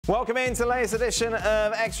Welcome into the latest edition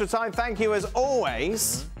of Extra Time. Thank you, as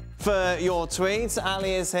always, for your tweets.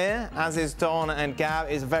 Ali is here, as is Don and Gab.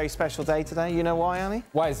 It's a very special day today. You know why, Ali?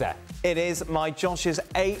 Why is that? It is my Josh's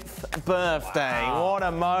 8th birthday. Wow. What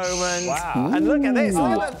a moment. Wow. And look at this. Look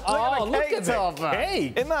at Look at the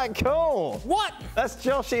cake. Isn't that cool? What? That's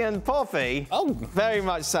Joshy and Poppy. Oh. Very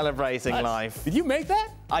much celebrating life. Did you make that?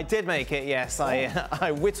 I did make it, yes.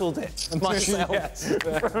 I whittled it myself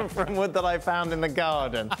from wood that I found in the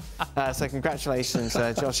garden. So congratulations,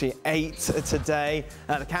 Joshy. 8 today.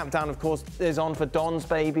 The countdown, of course, is on for Don's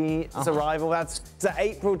baby's arrival. Is that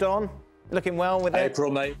April, Don? Looking well with it? April,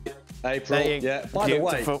 mate. April, yeah. By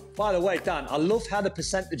the way, Dan, I love how the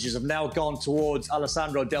percentages have now gone towards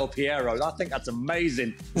Alessandro Del Piero. I think that's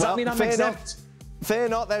amazing. Does that mean I'm exempt? Fear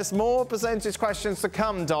not, there's more percentage questions to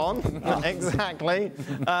come, Don. Exactly.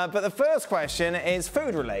 But the first question is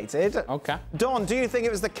food-related. Okay. Don, do you think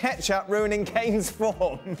it was the ketchup ruining Kane's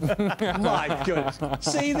form? My goodness.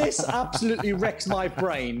 See, this absolutely wrecks my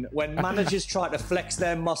brain when managers try to flex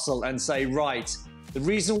their muscle and say, right, the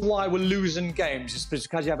reason why we're losing games is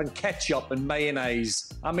because you're having ketchup and mayonnaise.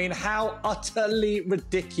 I mean, how utterly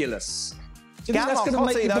ridiculous. Do you think that's going to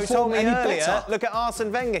make you perform any better? Look at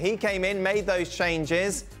Arsene Wenger. He came in, made those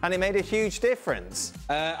changes, and it made a huge difference.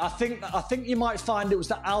 I think you might find it was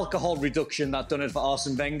the alcohol reduction that done it for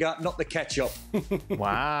Arsene Wenger, not the ketchup.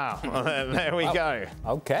 Wow. There we go.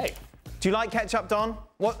 Okay. Do you like ketchup, Don?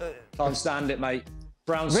 What? Can't stand it, mate.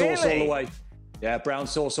 Brown sauce all the way. Yeah, brown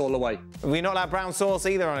sauce all the way. We're not allowed brown sauce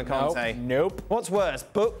either on a Conte. Nope. What's worse,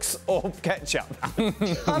 books or ketchup?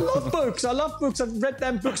 I love books. I love books. I've read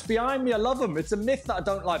them books behind me. I love them. It's a myth that I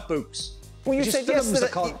don't like books. Well, you said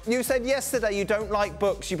yesterday you don't like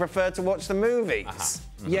books. You prefer to watch the movies.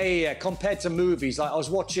 Yeah. Compared to movies, like I was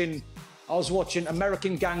watching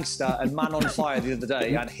American Gangster and Man on Fire the other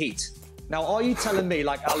day and Heat. Now, are you telling me,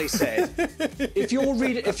 like Ali said, if you're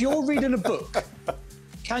reading a book,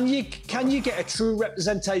 can you get a true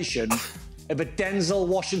representation of a Denzel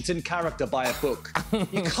Washington character by a book?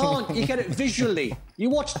 You can't. You get it visually. You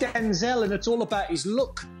watch Denzel and it's all about his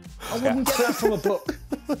look. I wouldn't get that from a book.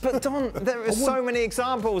 But Don, there are so many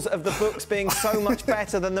examples of the books being so much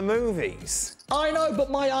better than the movies. I know, but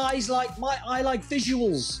I like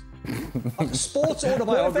visuals. Like sports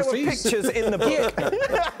autobiographies. There were pictures in the book.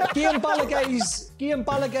 Guillaume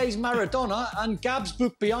Balaguer's Maradona and Gab's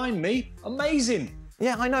book behind me. Amazing.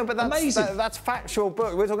 Yeah, I know, but that's factual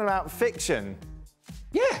book. We're talking about fiction.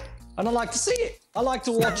 Yeah, and I like to see it. I like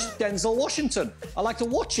to watch Denzel Washington. I like to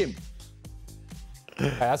watch him.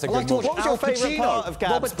 That's a good movie. What was your favourite part of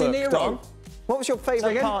Gab's book, Don? What was your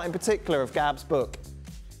favourite part in particular of Gab's book?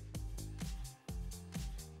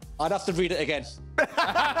 I'd have to read it again.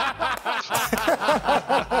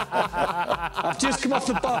 I've just come off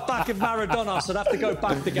the back of Maradona, so I'd have to go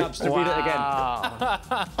back to Gab's to read it again.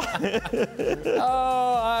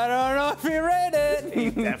 Oh, I don't know if he read it.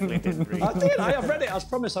 He definitely didn't read it. I did. I've read it. I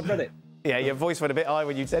promise I've read it. Yeah, your voice went a bit high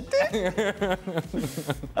when you said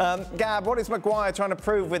Gab, what is Maguire trying to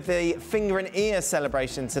prove with the finger and ear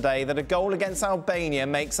celebration today that a goal against Albania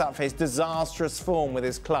makes up for his disastrous form with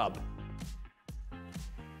his club?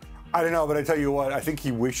 I don't know, but I tell you what, I think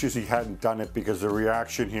he wishes he hadn't done it because the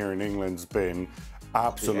reaction here in England's been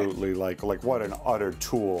absolutely like what an utter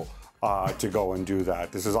tool to go and do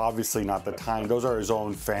that. This is obviously not the time. Those are his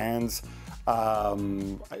own fans.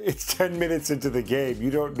 It's 10 minutes into the game. You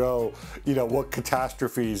don't know, what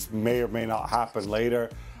catastrophes may or may not happen later.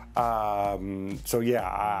 So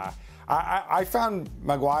yeah, I found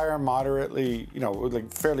Maguire moderately,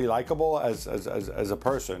 fairly likable as a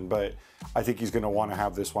person, but I think he's going to want to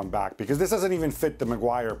have this one back because this doesn't even fit the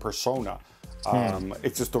Maguire persona.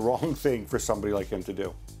 It's just the wrong thing for somebody like him to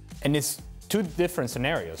do. And it's two different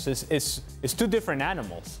scenarios. It's two different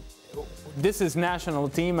animals. This is national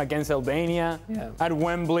team against Albania at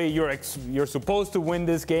Wembley. You're supposed to win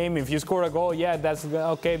this game. If you score a goal, yeah, that's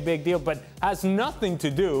okay, big deal. But has nothing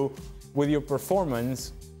to do with your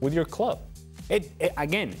performance with your club.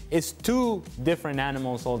 Again, it's two different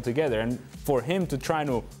animals altogether. And for him to try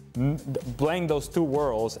to blend those two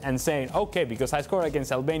worlds and saying, okay, because I scored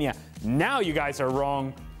against Albania, now you guys are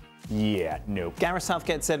wrong. Yeah, no. Gareth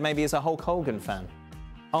Southgate said maybe he's a Hulk Hogan fan.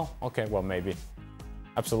 Oh, okay, well, maybe.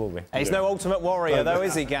 Absolutely. He's no Ultimate Warrior, though,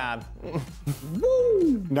 is he, Gab?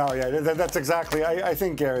 Woo! No, yeah, that's exactly. I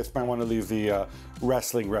think Gareth might want to leave the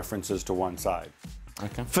wrestling references to one side.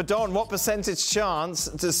 Okay. For Don, what percentage chance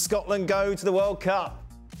does Scotland go to the World Cup?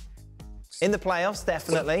 In the playoffs,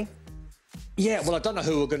 definitely. Yeah, well, I don't know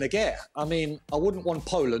who we're going to get. I mean, I wouldn't want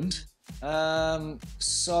Poland.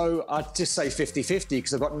 So I'd just say 50-50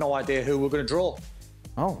 because I've got no idea who we're going to draw.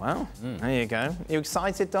 Oh, well, there you go. You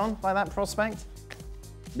excited, Don, by that prospect?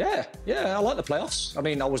 Yeah, I like the playoffs. I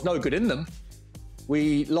mean, I was no good in them.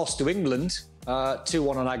 We lost to England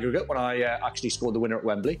 2-1 on aggregate when I actually scored the winner at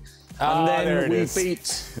Wembley. And then we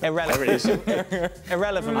beat... Irrelevant.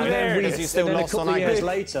 Irrelevant. And then you still lost on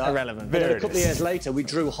aggregate. Irrelevant. But then a couple of years later, we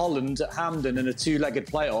drew Holland at Hampden in a two-legged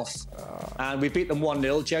playoff. And we beat them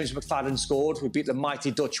 1-0. James McFadden scored. We beat the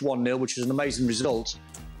mighty Dutch 1-0, which was an amazing result.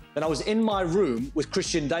 Then I was in my room with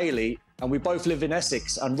Christian Daly, and we both live in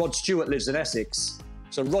Essex, and Rod Stewart lives in Essex.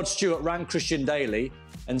 So Rod Stewart rang Christian Daly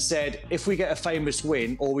and said, if we get a famous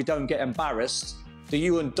win or we don't get embarrassed, do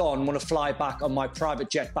you and Don want to fly back on my private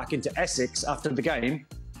jet back into Essex after the game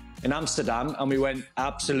in Amsterdam? And we went,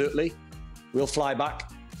 absolutely. We'll fly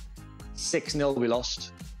back. 6-0 we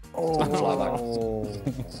lost. Couldn't fly back.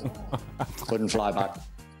 Couldn't fly back.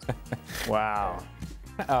 Wow.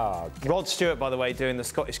 Oh, Rod Stewart, by the way, doing the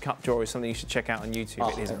Scottish Cup draw is something you should check out on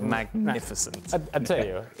YouTube. It is magnificent. I tell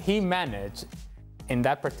you, he managed in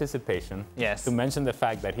that participation to mention the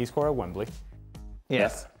fact that he scored at Wembley.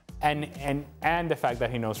 Yes. And the fact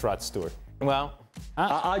that he knows Rod Stewart. Well,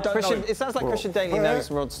 I don't know. It sounds like Christian Daly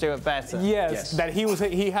knows Rod Stewart better. Yes, that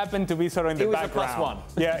he happened to be sort of in the background.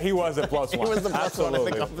 He was a +1. Yeah, he was a +1. He was the +1 in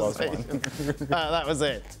the conversation. That was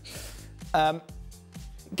it.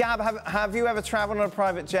 Gab, have you ever travelled on a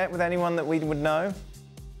private jet with anyone that we would know?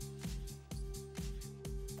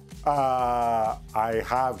 I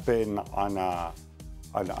have been on a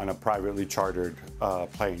privately chartered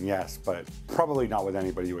plane, yes, but probably not with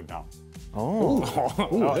anybody you would know.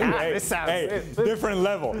 This sounds different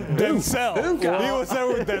level. Denzel. He was there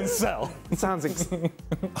with Denzel.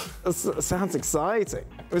 Sounds exciting.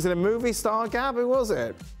 Was it a movie star, Gab? Who was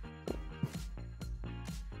it?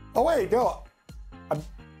 Oh wait, no. I'm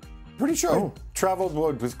pretty sure I travelled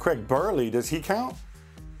with Craig Burley. Does he count?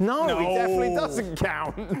 No, he definitely doesn't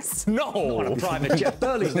count. Not on a private jet.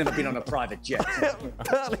 Burley's never been on a private jet.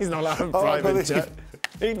 Burley's not on a private jet.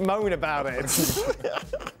 He'd moan about it.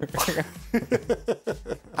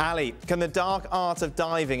 Ali, can the dark art of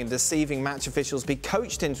diving and deceiving match officials be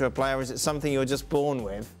coached into a player, or is it something you're just born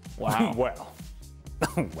with? Wow. Well.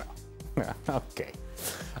 Okay.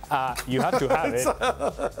 You have to have it.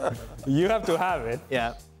 You have to have it.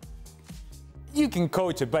 Yeah. You can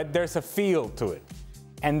coach it, but there's a feel to it.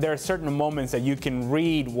 And there are certain moments that you can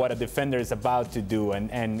read what a defender is about to do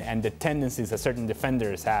and the tendencies that certain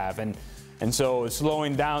defenders have. And so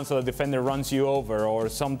slowing down so the defender runs you over, or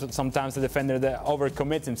sometimes the defender that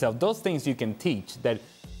overcommits himself. Those things you can teach, that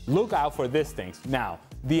look out for these things. Now,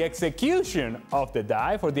 the execution of the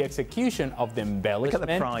dive or the execution of the embellishment,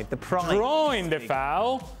 look at the pride. Drawing the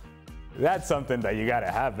foul, that's something that you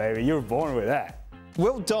gotta have, baby. You're born with that.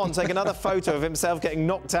 Will Don take another photo of himself getting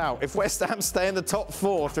knocked out if West Ham stay in the top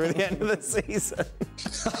 4 through the end of the season?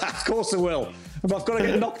 Of course I will. If I've got to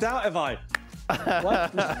get knocked out, have I?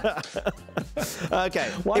 Okay.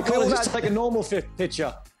 Why can't I just take a normal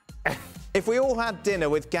picture? If we all had dinner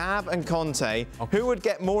with Gab and Conte, who would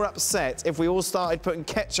get more upset if we all started putting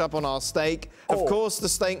ketchup on our steak? Of course, the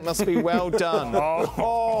steak must be well done.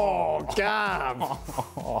 Gab.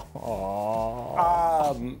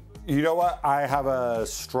 You know what? I have a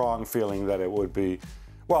strong feeling that it would be.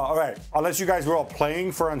 Well, all right. Unless you guys were all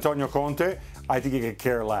playing for Antonio Conte, I think he could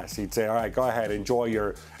care less. He'd say, "All right, go ahead, enjoy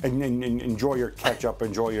your ketchup,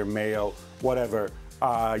 enjoy your mayo, whatever.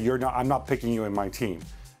 I'm not picking you in my team."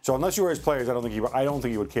 So unless you were his players, I don't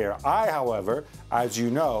think he would care. However, as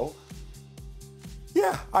you know,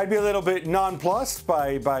 I'd be a little bit nonplussed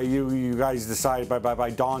by you guys by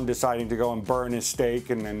Don deciding to go and burn his steak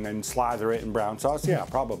and slather it in brown sauce. Yeah,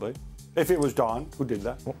 probably. If it was Don who did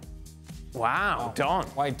that. Wow, Don.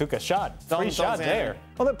 Why he took a shot? Free shot there.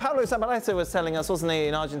 Well, but Pablo Zabaleta was telling us, wasn't he,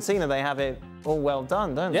 in Argentina, they have it all well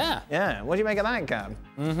done, don't they? Yeah. Yeah. What do you make of that, Gab?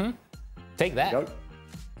 Take that.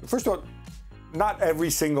 First of all, not every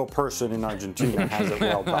single person in Argentina has it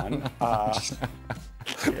well done.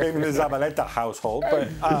 In the Zabaleta household,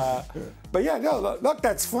 but yeah, no, look,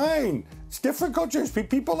 that's fine. It's different cultures.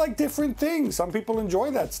 People like different things. Some people enjoy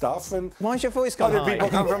that stuff, and why's your voice gone high? Other people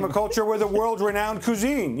come from a culture with a world-renowned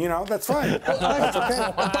cuisine. You know, that's fine. That's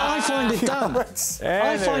okay. But I find it dumb.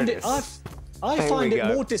 I find it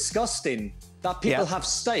more disgusting that people have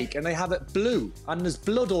steak and they have it blue and there's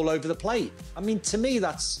blood all over the plate. I mean, to me,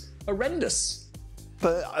 that's horrendous.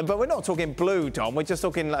 But we're not talking blue, Tom. We're just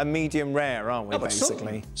talking like a medium rare, aren't we,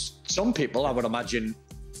 basically? Some people, I would imagine,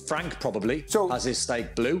 Frank probably has his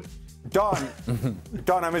steak blue. Don,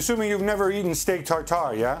 I'm assuming you've never eaten steak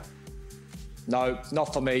tartare, yeah? No,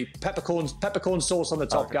 not for me. Peppercorn sauce on the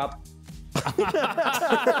top, Gab.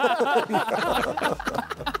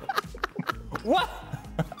 What?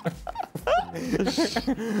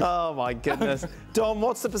 Oh, my goodness. Dom,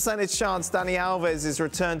 what's the percentage chance Dani Alves'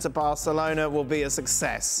 return to Barcelona will be a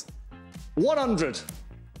success? 100.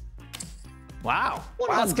 Wow.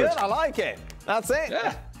 100. That's good. I like it. That's it.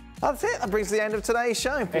 Yeah. That's it. That brings the end of today's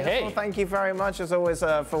show. Hey. Well, thank you very much, as always,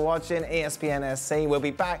 for watching ESPN SC. We'll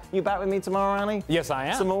be back. You back with me tomorrow, Ali? Yes, I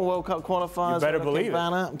am. Some more World Cup qualifiers. You better believe it.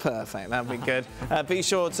 Banner. Perfect. That'll be good. Be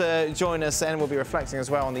sure to join us, and we'll be reflecting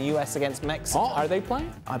as well on the US against Mexico. Oh, are they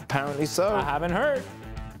playing? Apparently so. I haven't heard.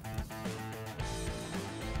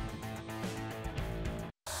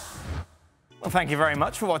 Well, thank you very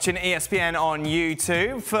much for watching ESPN on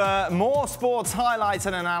YouTube. For more sports highlights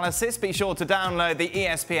and analysis, be sure to download the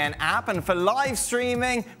ESPN app. And for live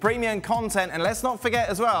streaming, premium content, and let's not forget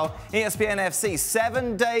as well, ESPN FC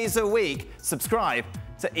 7 days a week. Subscribe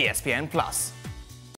to ESPN Plus.